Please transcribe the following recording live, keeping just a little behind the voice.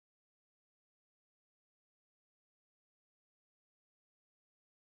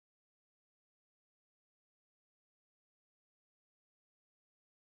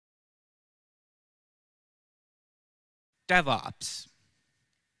DevOps.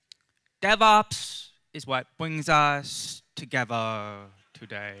 DevOps is what brings us together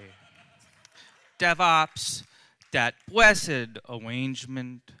today. DevOps, that blessed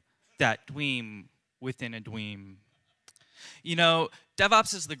arrangement, that dream within a dream. You know,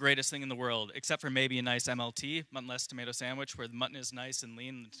 DevOps is the greatest thing in the world, except for maybe a nice MLT, muttonless tomato sandwich, where the mutton is nice and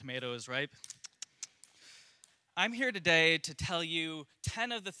lean and the tomato is ripe. I'm here today to tell you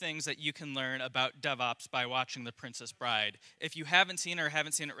 10 of the things that you can learn about DevOps by watching The Princess Bride. If you haven't seen it or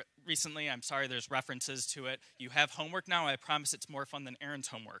haven't seen it recently, I'm sorry, there's references to it. You have homework now. I promise it's more fun than Aaron's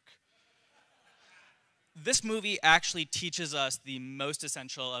homework. This movie actually teaches us the most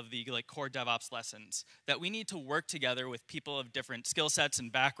essential of the core DevOps lessons, that we need to work together with people of different skill sets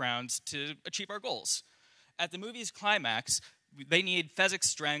and backgrounds to achieve our goals. At the movie's climax, they need Fezzik's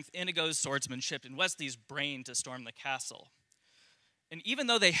strength, Inigo's swordsmanship, and Westley's brain to storm the castle. And even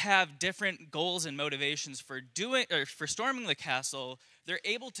though they have different goals and motivations for storming the castle, they're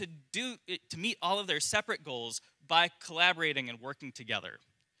able to meet all of their separate goals by collaborating and working together.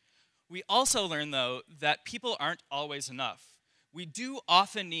 We also learn, though, that people aren't always enough. We do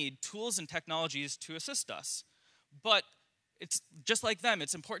often need tools and technologies to assist us. But it's just like them,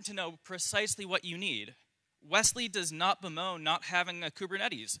 it's important to know precisely what you need. Westley does not bemoan not having a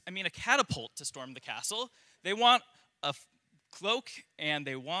a catapult to storm the castle. They want a cloak and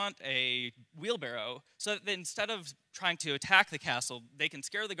they want a wheelbarrow so that instead of trying to attack the castle, they can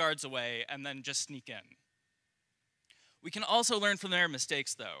scare the guards away and then just sneak in. We can also learn from their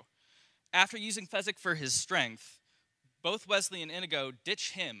mistakes, though. After using Fezzik for his strength, both Westley and Inigo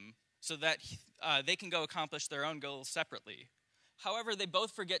ditch him so that they can go accomplish their own goals separately. However, they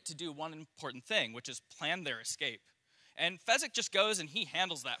both forget to do one important thing, which is plan their escape. And Fezzik just goes and he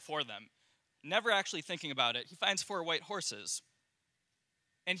handles that for them, never actually thinking about it. He finds 4 white horses.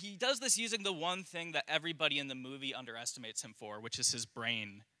 And he does this using the one thing that everybody in the movie underestimates him for, which is his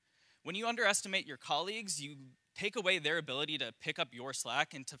brain. When you underestimate your colleagues, you take away their ability to pick up your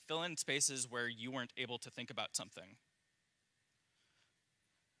slack and to fill in spaces where you weren't able to think about something.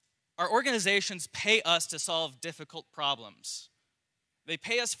 Our organizations pay us to solve difficult problems. They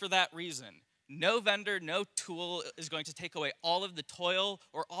pay us for that reason. No vendor, no tool is going to take away all of the toil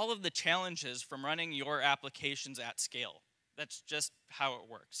or all of the challenges from running your applications at scale. That's just how it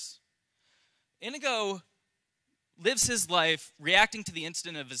works. Inigo lives his life reacting to the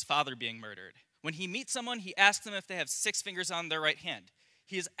incident of his father being murdered. When he meets someone, he asks them if they have 6 fingers on their right hand.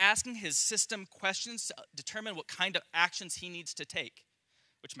 He is asking his system questions to determine what kind of actions he needs to take,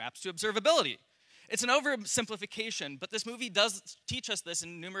 which maps to observability. It's an oversimplification, but this movie does teach us this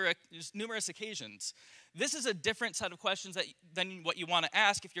in numerous occasions. This is a different set of questions than what you want to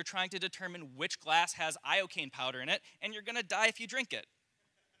ask if you're trying to determine which glass has iocane powder in it, and you're going to die if you drink it.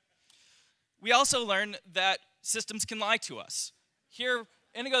 We also learn that systems can lie to us. Here,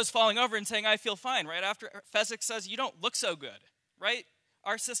 Inigo's falling over and saying, "I feel fine," right after Fezzik says, "You don't look so good," right?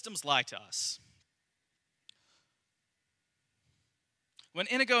 Our systems lie to us. When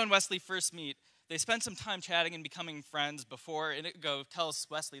Inigo and Westley first meet, they spend some time chatting and becoming friends before Inigo tells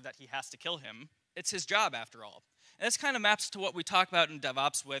Westley that he has to kill him. It's his job, after all. And this kind of maps to what we talk about in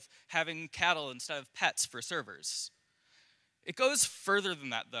DevOps with having cattle instead of pets for servers. It goes further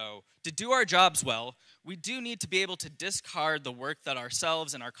than that, though. To do our jobs well, we do need to be able to discard the work that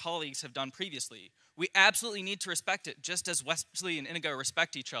ourselves and our colleagues have done previously. We absolutely need to respect it, just as Westley and Inigo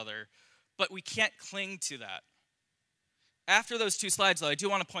respect each other, but we can't cling to that. After those 2 slides, though, I do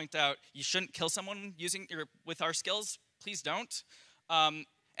want to point out you shouldn't kill someone with our skills. Please don't. And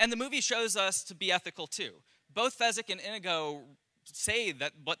the movie shows us to be ethical, too. Both Fezzik and Inigo say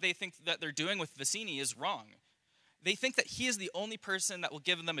that what they think that they're doing with Vicini is wrong. They think that he is the only person that will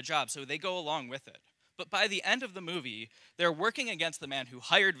give them a job, so they go along with it. But by the end of the movie, they're working against the man who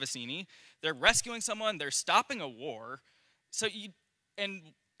hired Vicini. They're rescuing someone. They're stopping a war.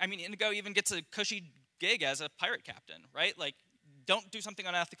 Inigo even gets a cushy gig as a pirate captain, right? Don't do something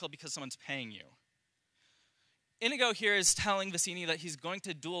unethical because someone's paying you. Inigo here is telling Vicini that he's going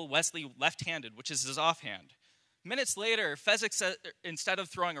to duel Westley left-handed, which is his offhand. Minutes later, Fezzik, instead of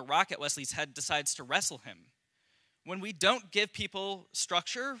throwing a rock at Wesley's head, decides to wrestle him. When we don't give people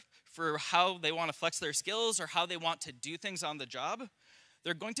structure for how they want to flex their skills or how they want to do things on the job,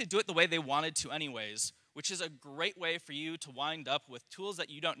 they're going to do it the way they wanted to anyways, which is a great way for you to wind up with tools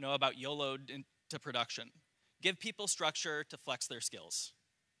that you don't know about YOLO'd into production. Give people structure to flex their skills.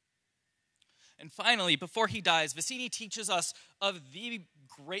 And finally, before he dies, Vicini teaches us of the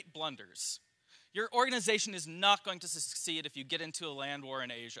great blunders. Your organization is not going to succeed if you get into a land war in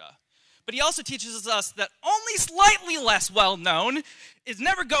Asia. But he also teaches us that only slightly less well known is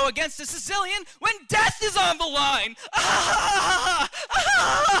never go against a Sicilian when death is on the line.